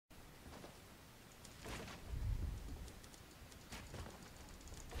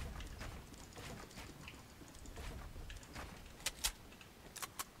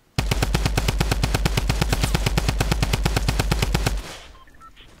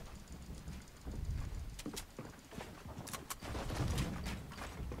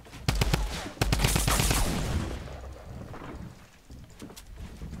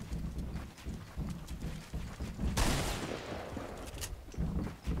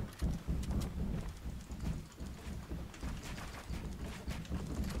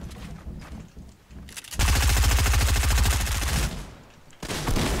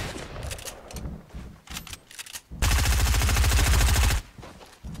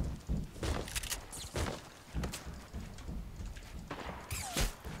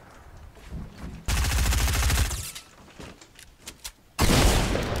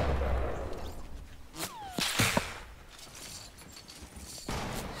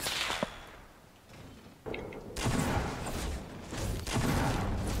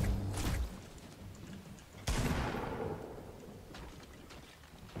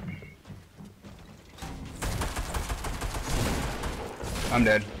I'm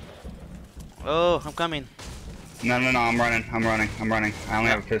dead. Oh, I'm coming. No, I'm running. I only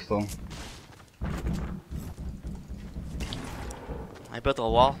have a pistol. I built a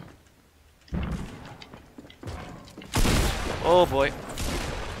wall. Oh boy.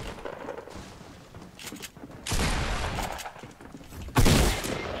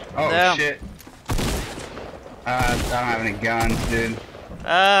 Oh Damn. shit. I don't have any guns, dude.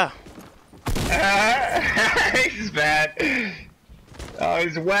 Ah. He's bad. Oh,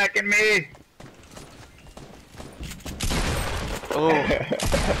 he's whacking me. Oh.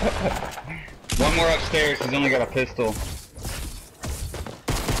 One more upstairs. He's only got a pistol.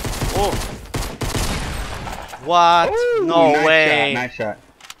 Oh. What? Ooh, No nice way. Shot, nice shot.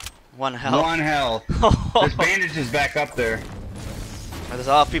 One health. One health. There's bandages back up there. There's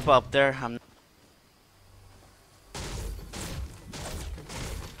a lot of people up there.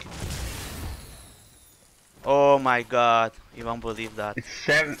 Oh my god. You won't believe that. It's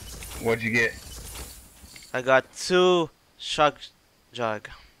 7. What'd you get? I got 2 shock jug.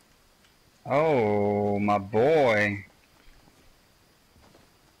 Oh, my boy.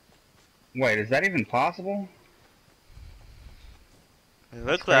 Wait, is that even possible? It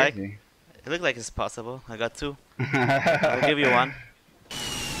looked like it's possible. I got 2. I'll give you 1.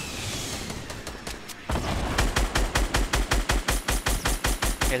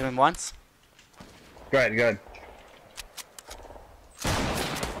 Hit him once. Good.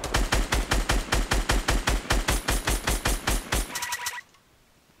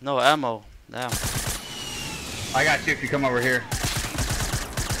 No ammo. Damn. I got you if you come over here.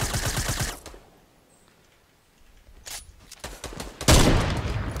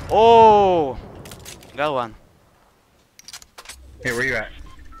 Oh! Got one. Hey, where you at?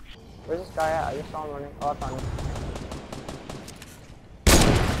 Where's this guy at? I just saw him running. Oh, I found him.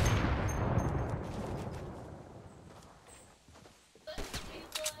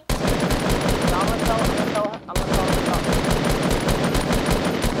 No, I'm gonna tell him.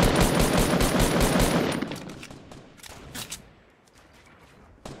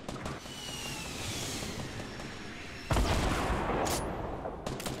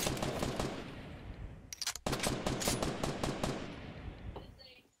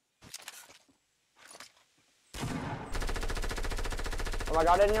 Oh my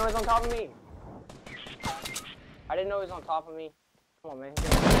god, I didn't know he was on top of me. I didn't know he was on top of me. Come on, man.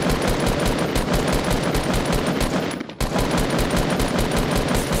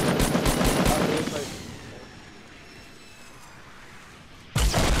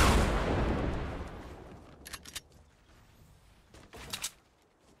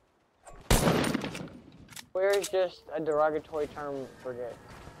 Where is just a derogatory term for gay?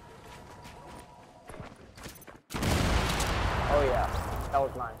 Oh yeah, that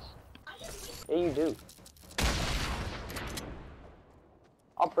was nice. Yeah, you do.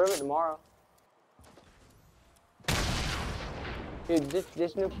 I'll prove it tomorrow. Dude,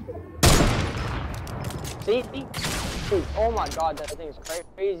 this new... See? Dude, oh my god, that thing is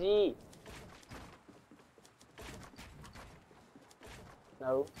crazy.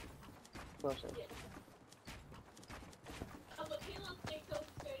 No. No sense.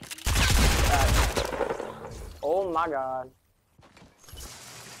 Oh my god.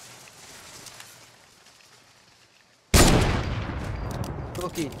 তো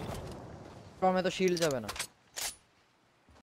কি tomato শিল যাবে না